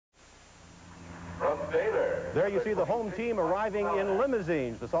There you see the home team arriving in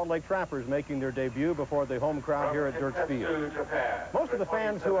limousines. The Salt Lake Trappers making their debut before the home crowd here at Dirks Field. Most of the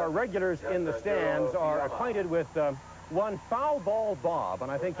fans who are regulars in the stands are acquainted with one Foul Ball Bob,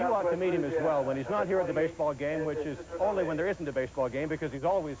 and I think you ought to meet him as well when he's not here at the baseball game, which is only when there isn't a baseball game because he's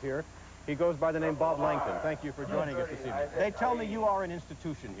always here. He goes by the name Bob Langton. Thank you for joining us this evening. They tell me you are an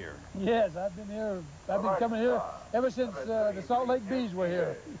institution here. Yes, I've been here. I've been coming here ever since the Salt Lake Bees were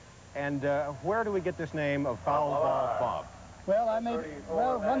here. And where do we get this name of Foul Ball Bob? Well,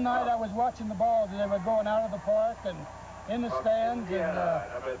 one night I was watching the balls and they were going out of the park and in the stands, and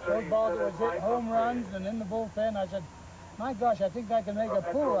those balls was hit home runs and in the bullpen. I said, my gosh, I think I can make a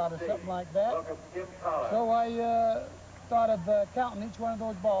pool out of something like that. So I thought of counting each one of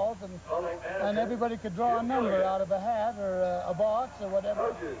those balls, and everybody could draw a number out of a hat or a box or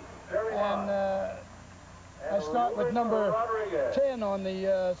whatever. And I start with number 10 on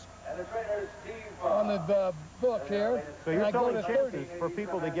the book here. So you're telling chances for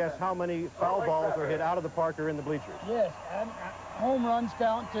people to guess how many foul balls are hit out of the park or in the bleachers? Yes, and home runs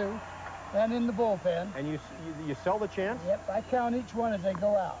count too, and in the bullpen. And you sell the chance? Yep, I count each one as they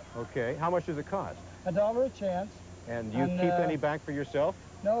go out. Okay, how much does it cost? $1 a chance. And you keep any back for yourself?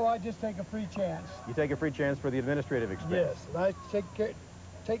 No, I just take a free chance. You take a free chance for the administrative expense? Yes, I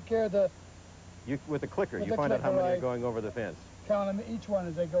take care of the... With the clicker, you find out how many are going over the fence. Count them each one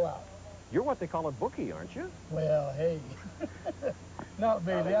as they go out. You're what they call a bookie, aren't you? Well, hey. Not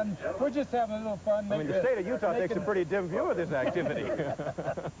really. We're just having a little fun. I mean, the state of Utah takes a pretty dim view of this activity.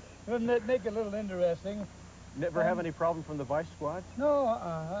 Make it a little interesting. Never have any problem from the vice squad? No,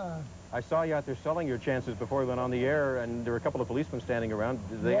 I saw you out there selling your chances before we went on the air, and there were a couple of policemen standing around.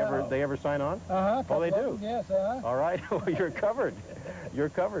 Did they ever sign on? Oh, they do? Yes, All right. Well, you're covered. You're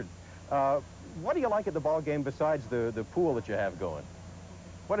covered. What do you like at the ball game besides the pool that you have going?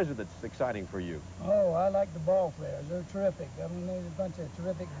 What is it that's exciting for you? Oh, I like the ball players. They're terrific. I mean, there's a bunch of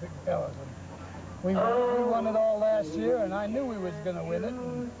terrific big fellas. We won it all last year, and I knew we was going to win it.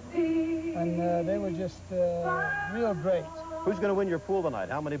 And they were just real great. Who's going to win your pool tonight?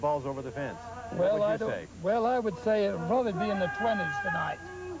 How many balls over the fence? Well, what would you say? Well, I would say it would probably be in the 20s tonight.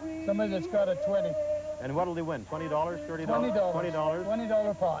 Somebody that's got a 20. And what'll he win? $20, $30? $20.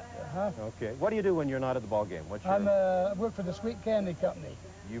 $20 pot. Okay. What do you do when you're not at the ball game? I work for the Sweet Candy Company.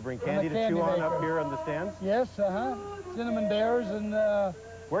 You bring candy to chew on up here in the stands? Yes, cinnamon bears and...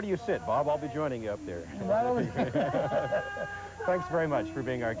 Where do you sit, Bob? I'll be joining you up there. Right over here. Thanks very much for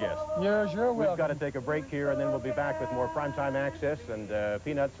being our guest. You're sure welcome. We've got to take a break here, and then we'll be back with more primetime access and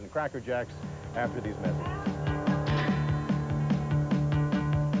peanuts and Cracker Jacks after these messages.